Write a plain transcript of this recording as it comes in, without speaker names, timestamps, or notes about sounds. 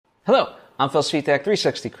Hello, I'm Phil Svitek,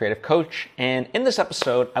 360 Creative Coach, and in this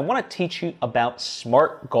episode, I want to teach you about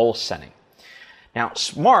SMART goal setting. Now,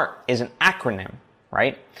 SMART is an acronym,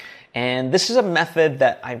 right? And this is a method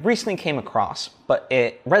that I recently came across, but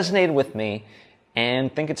it resonated with me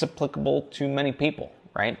and think it's applicable to many people,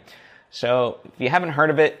 right? So if you haven't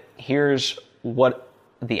heard of it, here's what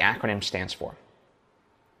the acronym stands for.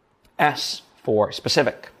 S for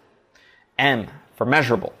specific, M for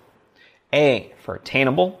measurable, A for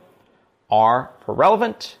attainable, R for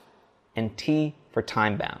relevant, and T for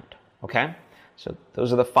time bound, okay? So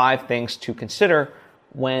those are the 5 things to consider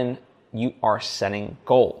when you are setting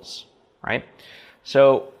goals, right?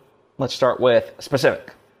 So let's start with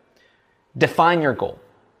specific. Define your goal.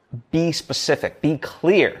 Be specific. Be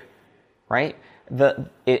clear, right?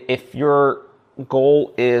 If your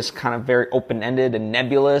goal is kind of very open-ended and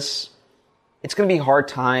nebulous, it's going to be a hard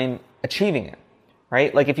time achieving it,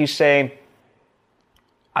 right? Like if you say,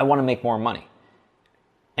 I want to make more money.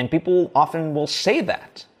 And people often will say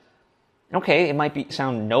that. Okay, it might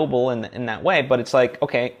sound noble in that way, but it's like,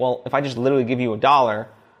 okay, well, if I just literally give you $1,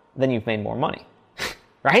 then you've made more money,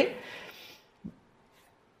 right?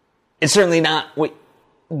 It's certainly not what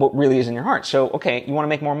really is in your heart. So, okay, you want to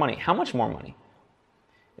make more money. How much more money?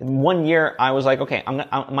 In 1 year, I was like, okay,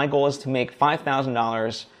 my goal is to make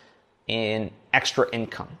 $5,000 in extra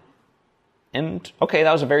income. And okay,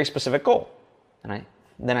 that was a very specific goal. And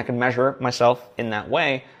then I could measure myself in that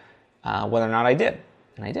way, whether or not I did.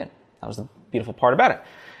 And I did. That was the beautiful part about it.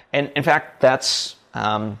 And in fact, that's,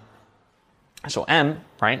 so M,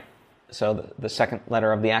 right? So the second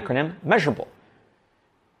letter of the acronym, measurable.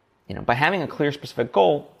 You know, by having a clear, specific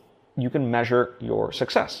goal, you can measure your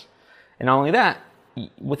success. And not only that,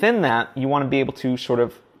 within that, you want to be able to sort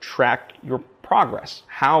of track your progress.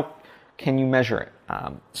 How can you measure it?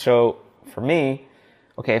 So for me,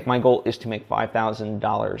 okay, if my goal is to make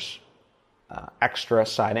 $5,000 extra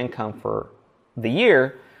side income for the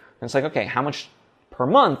year, then it's like, okay, how much per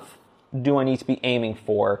month do I need to be aiming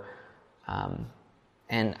for?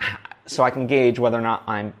 And so I can gauge whether or not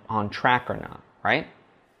I'm on track or not, right?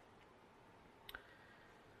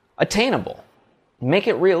 Attainable. Make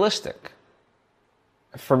it realistic.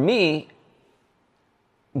 For me,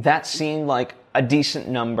 that seemed like a decent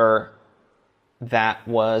number that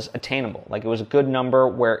was attainable. Like it was a good number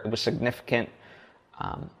where it was significant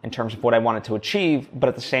in terms of what I wanted to achieve, but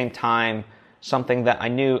at the same time, something that I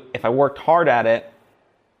knew if I worked hard at it,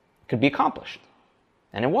 could be accomplished.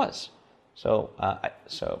 And it was. So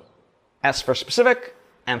S for specific,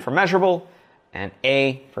 M for measurable, and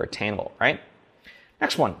A for attainable, right?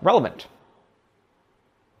 Next one, relevant.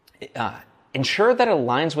 Ensure that it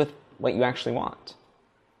aligns with what you actually want,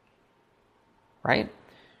 right?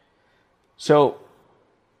 So,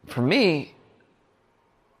 for me,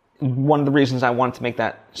 one of the reasons I wanted to make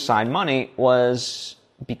that side money was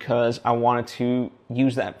because I wanted to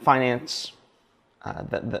use that finance,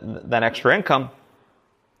 that extra income,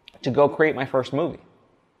 to go create my first movie.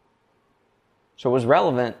 So it was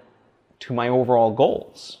relevant to my overall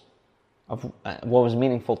goals of what was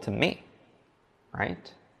meaningful to me,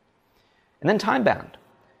 right? And then time bound.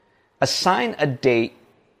 Assign a date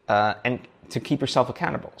and to keep yourself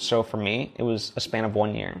accountable. So for me, it was a span of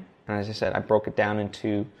 1 year. And as I said, I broke it down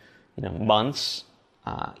into, months,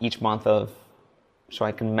 each month so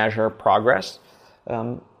I can measure progress.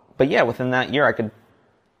 But yeah, within that year, I could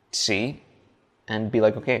see and be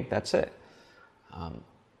like, okay, that's it.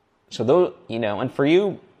 So those, and for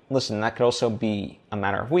you, listen, that could also be a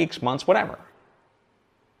matter of weeks, months, whatever.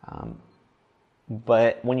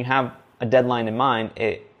 But when you have a deadline in mind,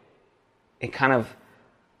 it kind of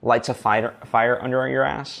lights a fire under your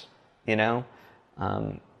ass,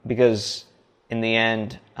 because in the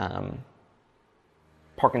end,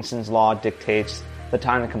 Parkinson's law dictates the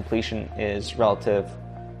time to completion is relative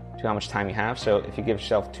to how much time you have. So if you give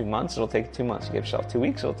yourself 2 months, it'll take you 2 months. You give yourself 2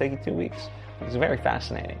 weeks, it'll take you 2 weeks. It's very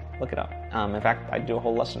fascinating. Look it up. In fact, I do a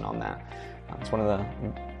whole lesson on that. It's one of the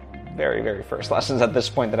very, very first lessons at this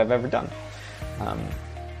point that I've ever done.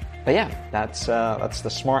 But yeah, that's the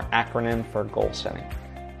SMART acronym for goal setting.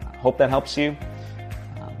 Hope that helps you.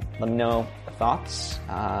 Let me know the thoughts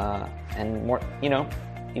and more,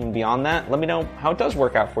 even beyond that, let me know how it does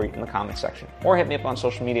work out for you in the comments section or hit me up on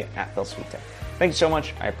social media at Phil Svitek. Thank you so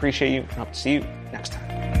much. I appreciate you and hope to see you next time.